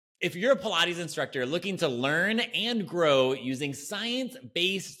If you're a Pilates instructor looking to learn and grow using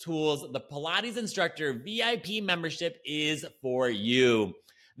science-based tools, the Pilates Instructor VIP membership is for you.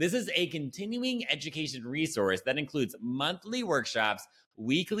 This is a continuing education resource that includes monthly workshops,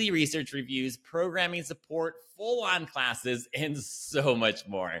 weekly research reviews, programming support, full-on classes, and so much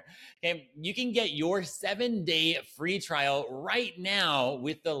more. Okay, you can get your 7-day free trial right now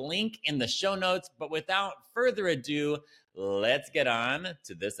with the link in the show notes. But without further ado, let's get on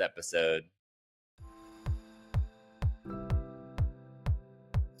to this episode.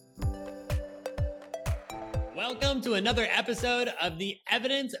 Welcome to another episode of the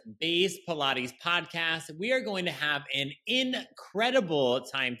Evidence-Based Pilates Podcast. We are going to have an incredible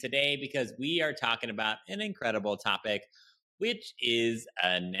time today because we are talking about an incredible topic, which is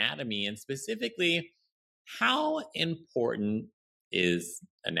anatomy, and specifically, how important is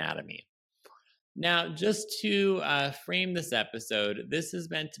anatomy? Now, just to frame this episode, this is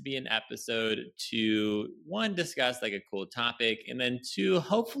meant to be an episode to, one, discuss like a cool topic, and then two,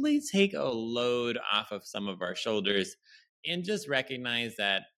 hopefully take a load off of some of our shoulders and just recognize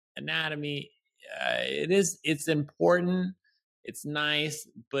that anatomy, it's important, it's nice,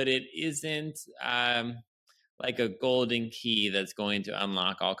 but it isn't like a golden key that's going to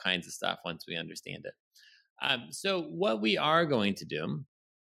unlock all kinds of stuff once we understand it. So what we are going to do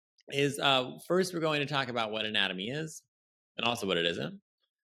is first we're going to talk about what anatomy is and also what it isn't,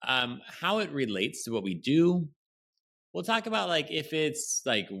 how it relates to what we do. We'll talk about like if it's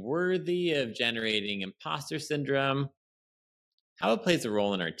like worthy of generating imposter syndrome, how it plays a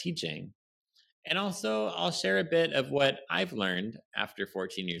role in our teaching, and also I'll share a bit of what I've learned after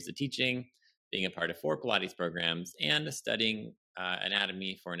 14 years of teaching, being a part of 4 Pilates programs, and studying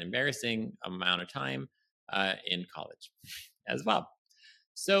anatomy for an embarrassing amount of time in college as well.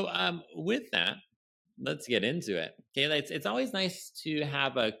 So with that, let's get into it. Okay, it's always nice to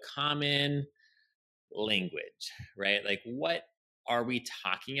have a common language, right? Like what are we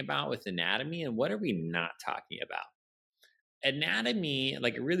talking about with anatomy and what are we not talking about? Anatomy,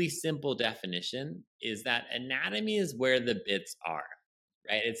 like a really simple definition, is that anatomy is where the bits are,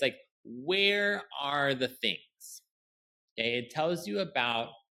 right? It's like, where are the things? Okay, it tells you about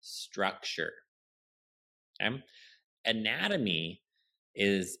structure. Okay? Anatomy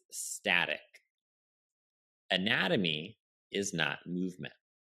is static. Anatomy is not movement.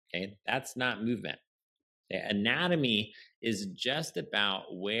 Okay, that's not movement. Okay? Anatomy is just about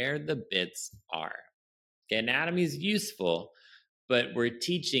where the bits are. Okay, anatomy is useful, but we're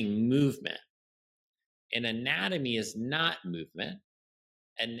teaching movement. And anatomy is not movement.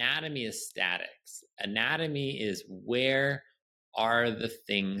 Anatomy is statics. Anatomy is where are the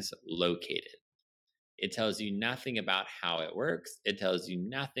things located. It tells you nothing about how it works. It tells you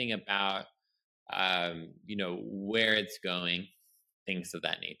nothing about, where it's going, things of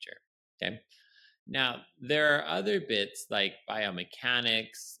that nature. Okay. Now, there are other bits like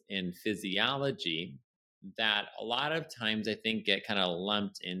biomechanics and physiology that a lot of times I think get kind of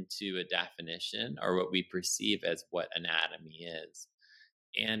lumped into a definition or what we perceive as what anatomy is.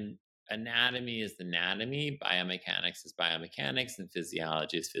 And anatomy is anatomy, biomechanics is biomechanics, and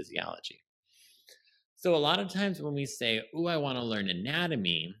physiology is physiology. So a lot of times when we say, "Ooh, I want to learn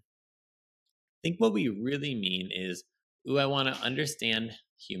anatomy," I think what we really mean is, "Ooh, I want to understand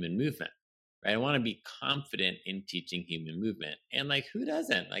human movement." Right? I want to be confident in teaching human movement. And like, who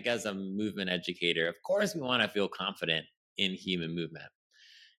doesn't? Like, as a movement educator, of course we want to feel confident in human movement.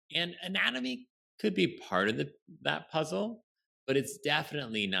 And anatomy could be part of that puzzle, but it's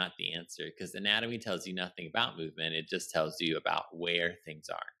definitely not the answer because anatomy tells you nothing about movement. It just tells you about where things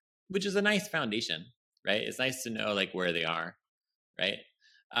are, which is a nice foundation, right? It's nice to know like where they are, right?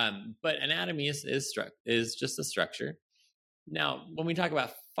 But anatomy is just a structure. Now, when we talk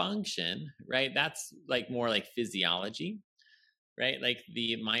about function, right, that's like more like physiology, right? Like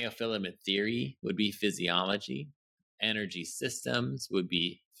the myofilament theory would be physiology. Energy systems would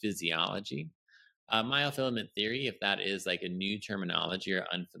be physiology. Myofilament theory, if that is like a new terminology or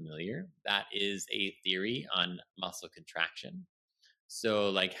unfamiliar, that is a theory on muscle contraction. So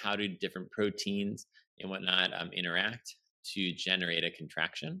like how do different proteins and whatnot interact to generate a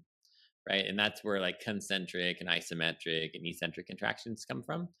contraction, right? And that's where like concentric and isometric and eccentric contractions come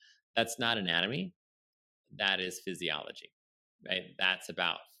from. That's not anatomy. That is physiology, right? That's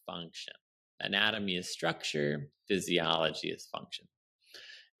about function. Anatomy is structure. Physiology is function.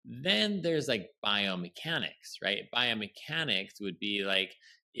 Then there's like biomechanics, right? Biomechanics would be like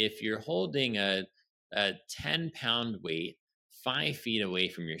if you're holding a 10-pound weight 5 feet away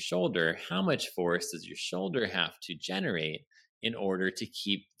from your shoulder, how much force does your shoulder have to generate in order to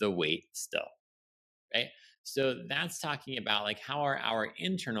keep the weight still, right? So that's talking about like how are our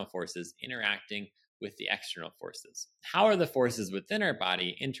internal forces interacting with the external forces? How are the forces within our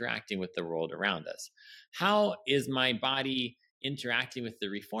body interacting with the world around us? How is my body interacting with the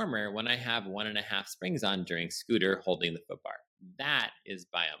reformer when I have 1.5 springs on during scooter holding the foot bar? That is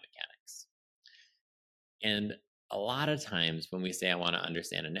biomechanics. And a lot of times when we say, I want to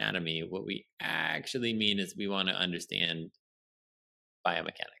understand anatomy, what we actually mean is we want to understand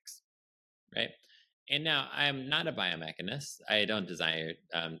biomechanics, right? And now I'm not a biomechanist. I don't desire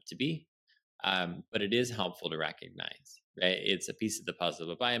to be, but it is helpful to recognize, right? It's a piece of the puzzle.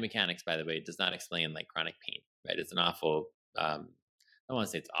 But biomechanics, by the way, does not explain like chronic pain, right? It's an awful, I don't want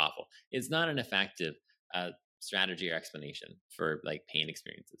to say it's awful. It's not an effective strategy or explanation for like pain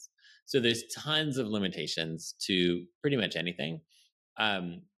experiences. So there's tons of limitations to pretty much anything,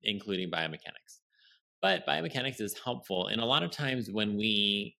 including biomechanics. But biomechanics is helpful, and a lot of times when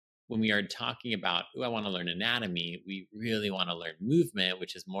we are talking about, oh, I want to learn anatomy, we really want to learn movement,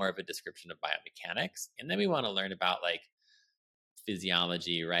 which is more of a description of biomechanics, and then we want to learn about like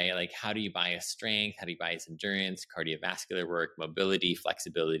physiology, right? Like how do you bias strength? How do you bias endurance, cardiovascular work, mobility,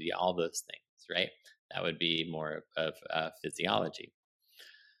 flexibility, all those things, right? That would be more of physiology.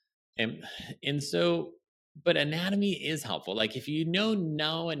 And and so, but anatomy is helpful. Like if you know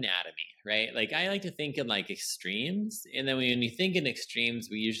no anatomy, right? Like I like to think in like extremes, and then when you think in extremes,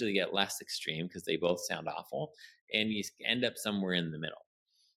 we usually get less extreme because they both sound awful, and you end up somewhere in the middle,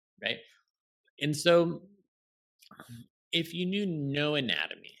 right? And so, if you knew no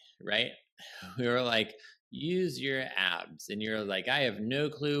anatomy, right? We were like, use your abs, and you're like, I have no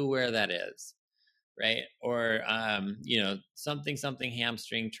clue where that is, right? Or something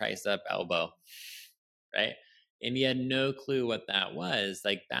hamstring, tricep, elbow, right? And you had no clue what that was,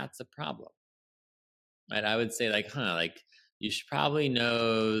 like that's a problem, right? I would say like, like you should probably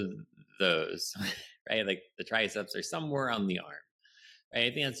know those, right? Like the triceps are somewhere on the arm, right?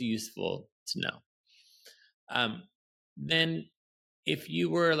 I think that's useful to know. Then if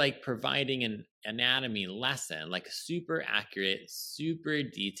you were like providing an anatomy lesson, like a super accurate, super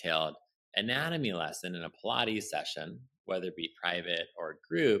detailed anatomy lesson in a Pilates session, whether it be private or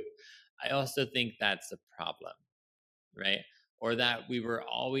group, I also think that's a problem, right? Or that we were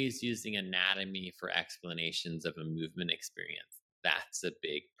always using anatomy for explanations of a movement experience. That's a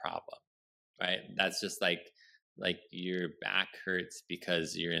big problem, right? That's just like your back hurts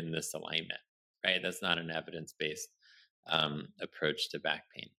because you're in this alignment, right? That's not an evidence-based approach to back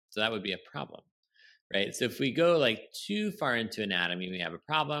pain. So that would be a problem, right? So if we go like too far into anatomy, we have a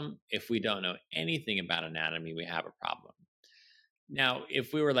problem. If we don't know anything about anatomy, we have a problem. Now,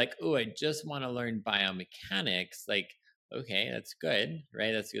 if we were like, oh, I just want to learn biomechanics, like, okay, that's good,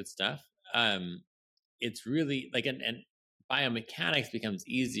 right? That's good stuff. It's really like, and biomechanics becomes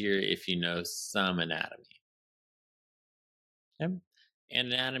easier if you know some anatomy. Okay?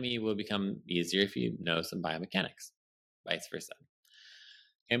 And anatomy will become easier if you know some biomechanics, vice versa.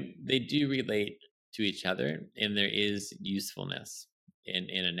 And they do relate to each other, and there is usefulness in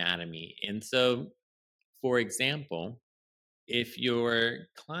anatomy. And so, for example, if your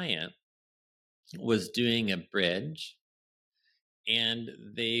client was doing a bridge and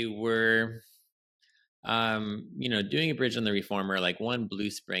they were doing a bridge on the reformer, like one blue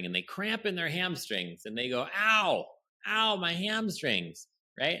spring, and they cramp in their hamstrings and they go, ow, ow, my hamstrings,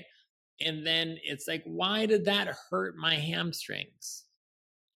 right? And then it's like, why did that hurt my hamstrings?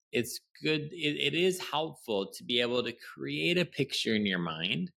 It's good. It is helpful to be able to create a picture in your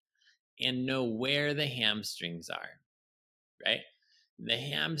mind and know where the hamstrings are, right? The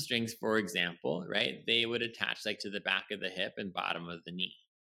hamstrings, for example, right, they would attach like to the back of the hip and bottom of the knee,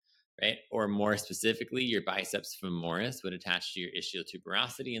 right? Or more specifically, your biceps femoris would attach to your ischial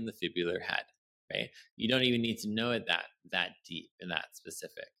tuberosity in the fibular head, right? You don't even need to know it that deep and that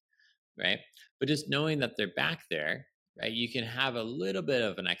specific, right? But just knowing that they're back there, right? You can have a little bit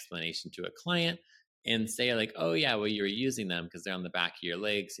of an explanation to a client and say like, oh yeah, well you were using them because they're on the back of your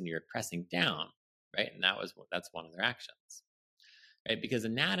legs and you're pressing down, right? And that's one of their actions, right? Because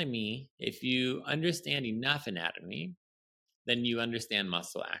anatomy, if you understand enough anatomy, then you understand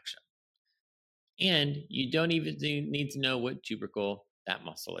muscle action. And you don't even need to know what tubercle that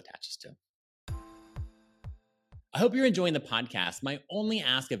muscle attaches to. I hope you're enjoying the podcast. My only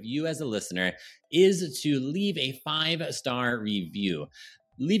ask of you as a listener is to leave a 5-star review.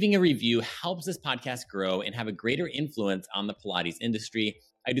 Leaving a review helps this podcast grow and have a greater influence on the Pilates industry.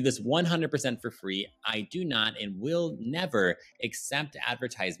 I do this 100% for free. I do not and will never accept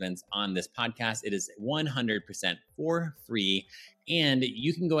advertisements on this podcast. It is 100% for free. And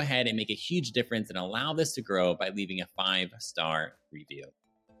you can go ahead and make a huge difference and allow this to grow by leaving a 5-star review.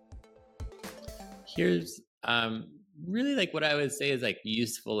 Here's Really, like what I would say is like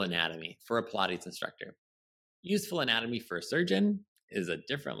useful anatomy for a Pilates instructor. Useful anatomy for a surgeon is a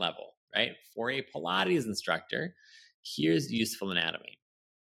different level, right? For a Pilates instructor, here's useful anatomy,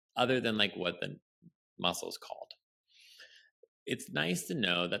 other than like what the muscle is called. It's nice to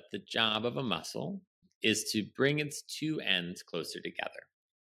know that the job of a muscle is to bring its two ends closer together.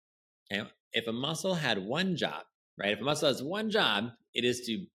 Okay? If a muscle had one job, right? If a muscle has one job, it is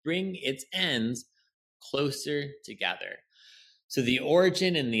to bring its ends closer together. So the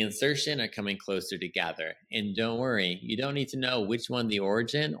origin and the insertion are coming closer together. And don't worry, you don't need to know which one the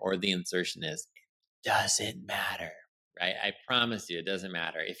origin or the insertion is. It doesn't matter, right? I promise you, it doesn't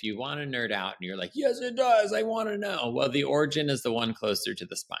matter. If you want to nerd out and you're like, yes, it does, I want to know. Well, the origin is the one closer to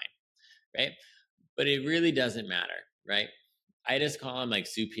the spine, right? But it really doesn't matter, right? I just call them like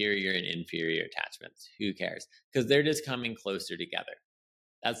superior and inferior attachments. Who cares? Because they're just coming closer together.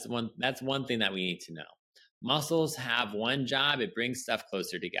 That's one thing that we need to know. Muscles have one job. It brings stuff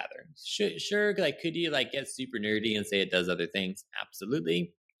closer together. Sure, like could you like get super nerdy and say it does other things?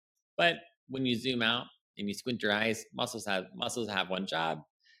 Absolutely. But when you zoom out and you squint your eyes, muscles have one job.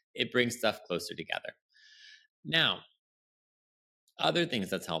 It brings stuff closer together. Now, other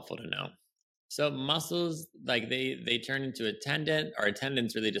things that's helpful to know. So muscles, like they turn into a tendon, or a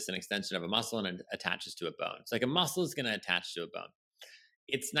tendon's really just an extension of a muscle and it attaches to a bone. So like a muscle is going to attach to a bone.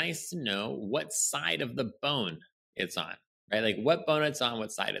 It's nice to know what side of the bone it's on, right? Like what bone it's on,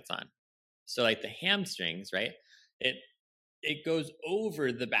 what side it's on. So like the hamstrings, right? It goes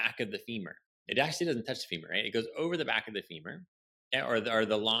over the back of the femur. It actually doesn't touch the femur, right? It goes over the back of the femur, or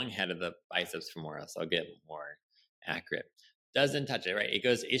the long head of the biceps femoris. I'll get more accurate. Doesn't touch it, right? It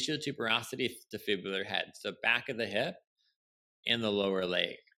goes ischial to fibular head, so back of the hip and the lower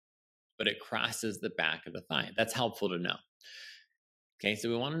leg, but it crosses the back of the thigh. That's helpful to know. Okay, so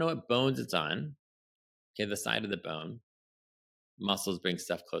we want to know what bones it's on. Okay, the side of the bone. Muscles bring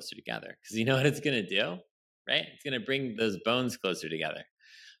stuff closer together because you know what it's going to do, right? It's going to bring those bones closer together.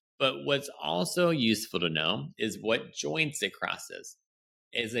 But what's also useful to know is what joints it crosses.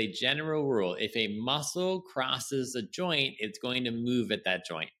 As a general rule, if a muscle crosses a joint, it's going to move at that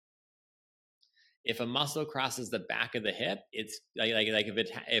joint. If a muscle crosses the back of the hip, it's like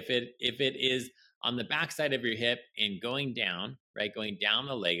if it is on the backside of your hip and going down, right, going down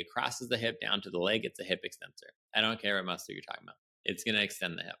the leg, it crosses the hip down to the leg, it's a hip extensor. I don't care what muscle you're talking about. It's going to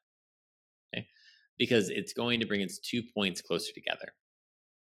extend the hip, okay, because it's going to bring its 2 points closer together.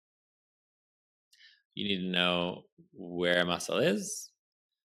 You need to know where a muscle is,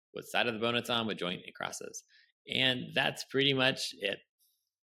 what side of the bone it's on, what joint it crosses. And that's pretty much it.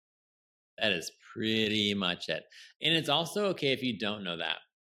 That is pretty much it. And it's also okay if you don't know that,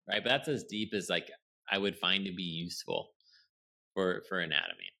 right? But that's as deep as like I would find to be useful for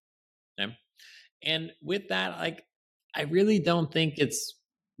anatomy. Okay? And with that, like I really don't think it's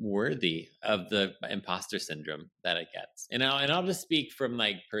worthy of the imposter syndrome that it gets. And I'll just speak from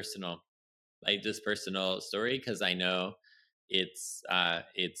like personal story because I know it's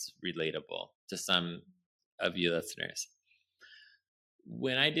relatable to some of you listeners.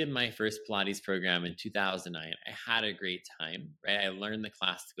 When I did my first Pilates program in 2009, I had a great time, right? I learned the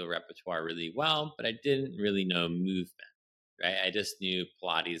classical repertoire really well, but I didn't really know movement, right? I just knew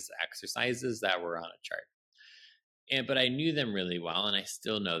Pilates exercises that were on a chart. But I knew them really well, and I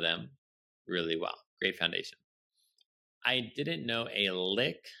still know them really well. Great foundation. I didn't know a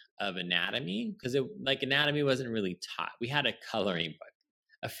lick of anatomy because anatomy wasn't really taught. We had a coloring book,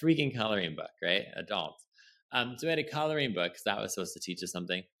 a freaking coloring book, right? Adults. So we had a coloring book because that was supposed to teach us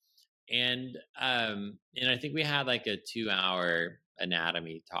something. And I think we had like a 2-hour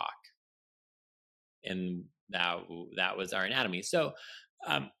anatomy talk, and that was our anatomy. So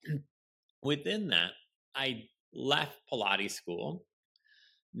within that, I left Pilates school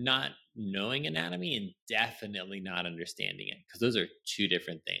not knowing anatomy and definitely not understanding it, because those are two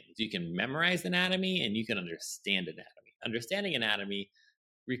different things. You can memorize anatomy and you can understand anatomy. Understanding anatomy,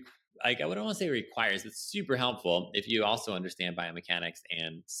 I wouldn't want to say requires, it's super helpful if you also understand biomechanics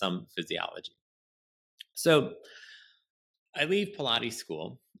and some physiology. So I leave Pilates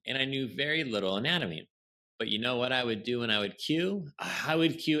school and I knew very little anatomy. But you know what I would do when I would cue? I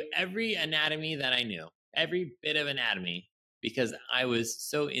would cue every anatomy that I knew, every bit of anatomy, because I was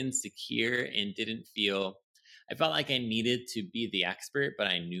so insecure and I felt like I needed to be the expert, but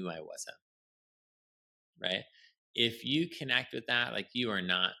I knew I wasn't, right? If you connect with that, like you are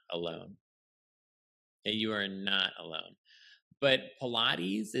not alone. You are not alone. But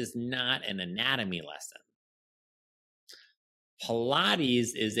Pilates is not an anatomy lesson. Pilates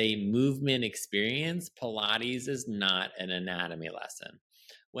is a movement experience. Pilates is not an anatomy lesson.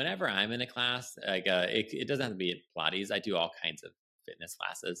 whenever I'm in a class, like it doesn't have to be at Pilates. I do all kinds of fitness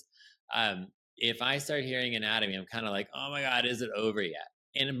classes. Um, if I start hearing anatomy, I'm kind of like, oh my God, is it over yet?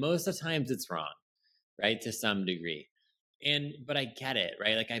 And most of the times it's wrong, right? To some degree. But I get it,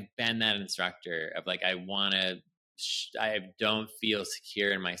 right? Like I've been that instructor of like, I don't feel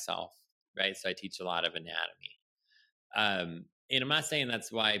secure in myself, right? So I teach a lot of anatomy. And I'm not saying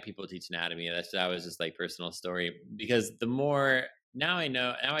that's why people teach anatomy. That was just like personal story, because the more now I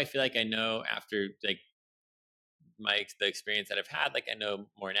know, now I feel like I know after like the experience that I've had, like I know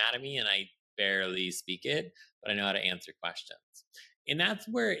more anatomy and I barely speak it, but I know how to answer questions. And that's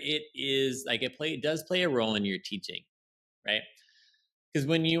where it is like it does play a role in your teaching, right? Because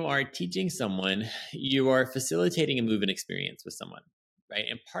when you are teaching someone, you are facilitating a movement experience with someone, right?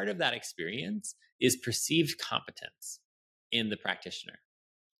 And part of that experience is perceived competence in the practitioner,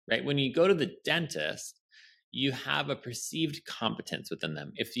 right? When you go to the dentist, you have a perceived competence within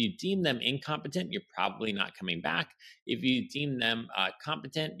them. If you deem them incompetent, you're probably not coming back. If you deem them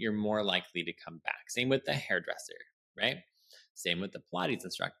competent, you're more likely to come back. Same with the hairdresser, right? Same with the Pilates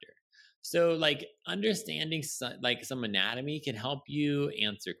instructor. So, like understanding some anatomy can help you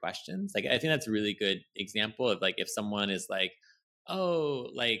answer questions. Like I think that's a really good example of like if someone is like, oh,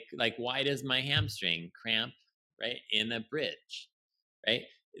 like why does my hamstring cramp right in a bridge, right?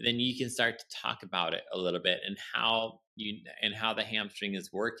 Then you can start to talk about it a little bit and how the hamstring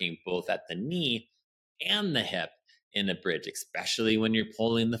is working both at the knee and the hip in a bridge, especially when you're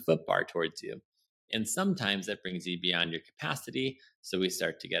pulling the foot bar towards you. And sometimes that brings you beyond your capacity, so we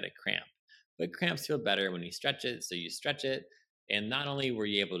start to get a cramp. But cramps feel better when you stretch it, so you stretch it. And not only were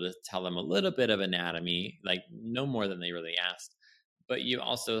you able to tell them a little bit of anatomy, like no more than they really asked, but you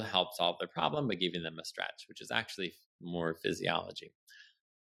also help solve their problem by giving them a stretch, which is actually more physiology,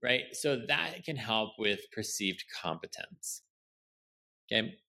 right? So that can help with perceived competence.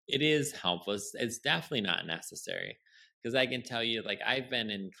 Okay. It is helpful. It's definitely not necessary, because I can tell you, like, I've been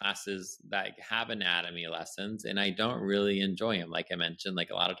in classes that have anatomy lessons and I don't really enjoy them. Like I mentioned, like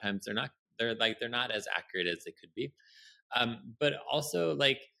a lot of times they're not as accurate as they could be. But also,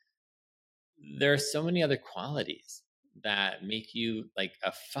 like, there are so many other qualities that make you like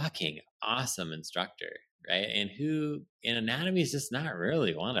a fucking awesome instructor, right? And anatomy is just not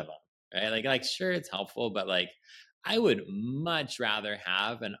really one of them, right? Like sure, it's helpful, but like I would much rather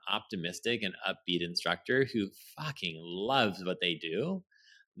have an optimistic and upbeat instructor who fucking loves what they do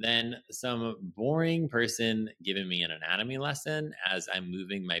than some boring person giving me an anatomy lesson as I'm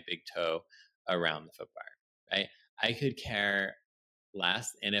moving my big toe around the foot bar, right? I could care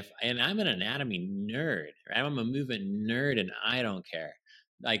less. And I'm an anatomy nerd, right? I'm a movement nerd and I don't care.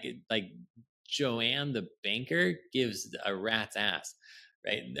 Like Joanne the banker gives a rat's ass,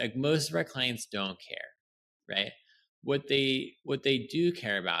 right? Like most of our clients don't care, right? What they do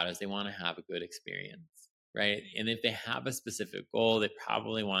care about is they want to have a good experience, right? And if they have a specific goal, they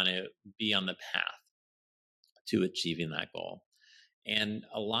probably want to be on the path to achieving that goal. And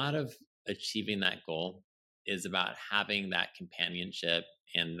a lot of achieving that goal is about having that companionship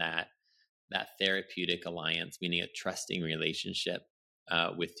and that therapeutic alliance, meaning a trusting relationship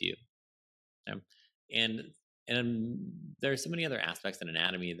with you. Um, and and there are so many other aspects in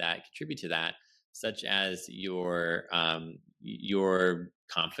anatomy that contribute to that, such as your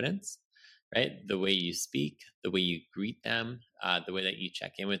confidence, right? The way you speak, the way you greet them, the way that you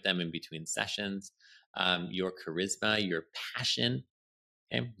check in with them in between sessions, your charisma, your passion,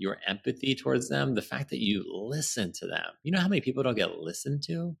 okay? Your empathy towards them, the fact that you listen to them. You know how many people don't get listened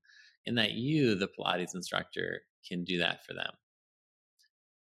to? And that you, the Pilates instructor, can do that for them.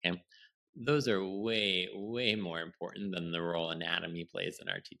 Okay? Those are way, way more important than the role anatomy plays in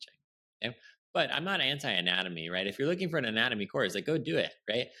our teaching. Okay? But I'm not anti-anatomy, right? If you're looking for an anatomy course, like go do it,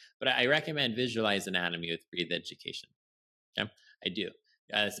 right? But I recommend Visualize Anatomy with Breathe Education. Okay? I do.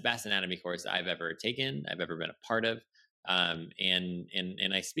 It's the best anatomy course I've ever taken, I've ever been a part of.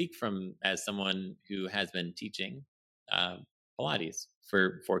 And I speak from as someone who has been teaching Pilates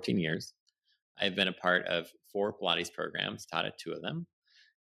for 14 years. I've been a part of 4 Pilates programs, taught at 2 of them.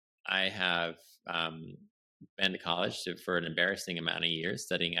 I have been to college for an embarrassing amount of years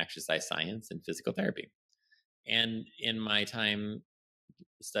studying exercise science and physical therapy. And in my time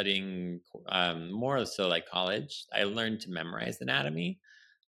studying more so like college, I learned to memorize anatomy,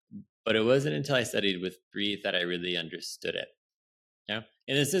 but it wasn't until I studied with Breathe that I really understood it. Yeah.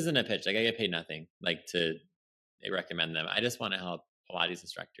 And this isn't a pitch. Like I get paid nothing, like to recommend them. I just want to help Pilates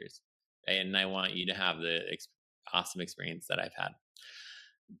instructors. Right? And I want you to have the awesome experience that I've had.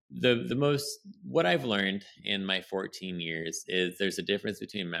 The most, what I've learned in my 14 years is there's a difference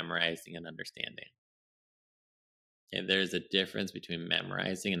between memorizing and understanding. Okay, there's a difference between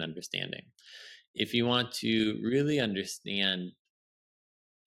memorizing and understanding. If you want to really understand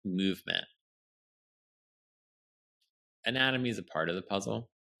movement, anatomy is a part of the puzzle,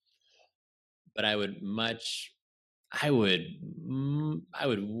 but I would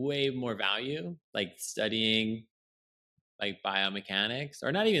way more value like studying like biomechanics,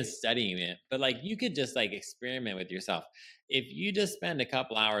 or not even studying it, but like you could just like experiment with yourself. If you just spend a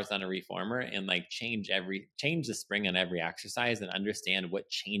couple hours on a reformer and like change the spring on every exercise and understand what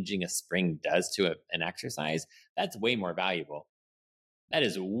changing a spring does to an exercise, that's way more valuable. That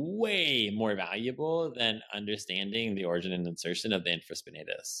is way more valuable than understanding the origin and insertion of the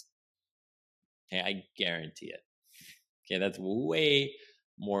infraspinatus. Okay, I guarantee it. Okay, that's way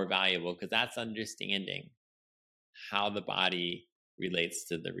more valuable because that's understanding how the body relates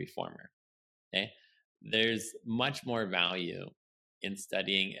to the reformer. Okay, there's much more value in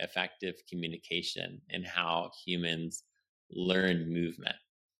studying effective communication and how humans learn movement.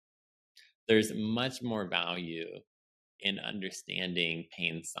 There's much more value in understanding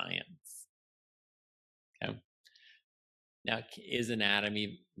pain science. Okay. Now, is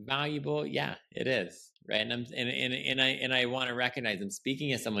anatomy valuable? Yeah, it is, right? And I want to recognize, I'm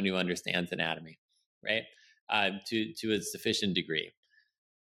speaking as someone who understands anatomy, right? To a sufficient degree.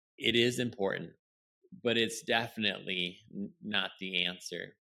 It is important, but it's definitely not the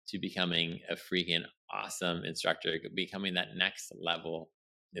answer to becoming a freaking awesome instructor, becoming that next level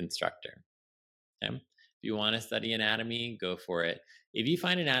instructor. Okay? If you want to study anatomy, go for it. If you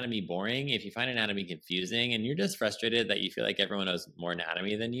find anatomy boring, if you find anatomy confusing, and you're just frustrated that you feel like everyone knows more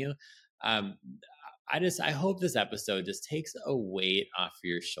anatomy than you, um, I hope this episode just takes a weight off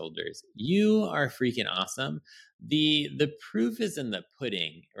your shoulders. You are freaking awesome. The proof is in the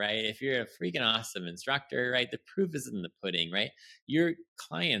pudding, right? If you're a freaking awesome instructor, right, the proof is in the pudding, right? Your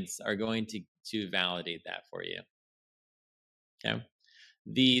clients are going to validate that for you. Okay.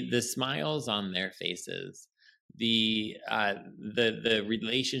 The smiles on their faces, the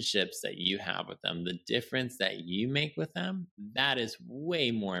relationships that you have with them, the difference that you make with them, that is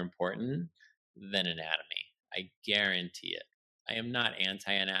way more important than anatomy. I guarantee it. I am not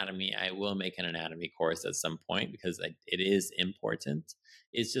anti-anatomy. I will make an anatomy course at some point because it is important.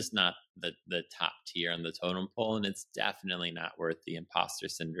 It's just not the top tier on the totem pole, and it's definitely not worth the imposter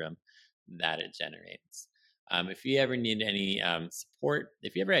syndrome that it generates. If you ever need any support,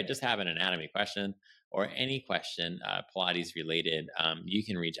 if you ever just have an anatomy question or any question Pilates related, you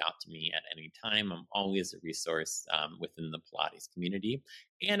can reach out to me at any time. I'm always a resource within the Pilates community.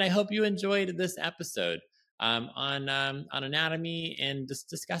 And I hope you enjoyed this episode on anatomy and just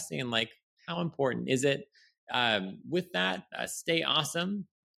discussing like how important is it. With that, stay awesome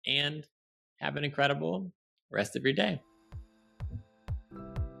and have an incredible rest of your day.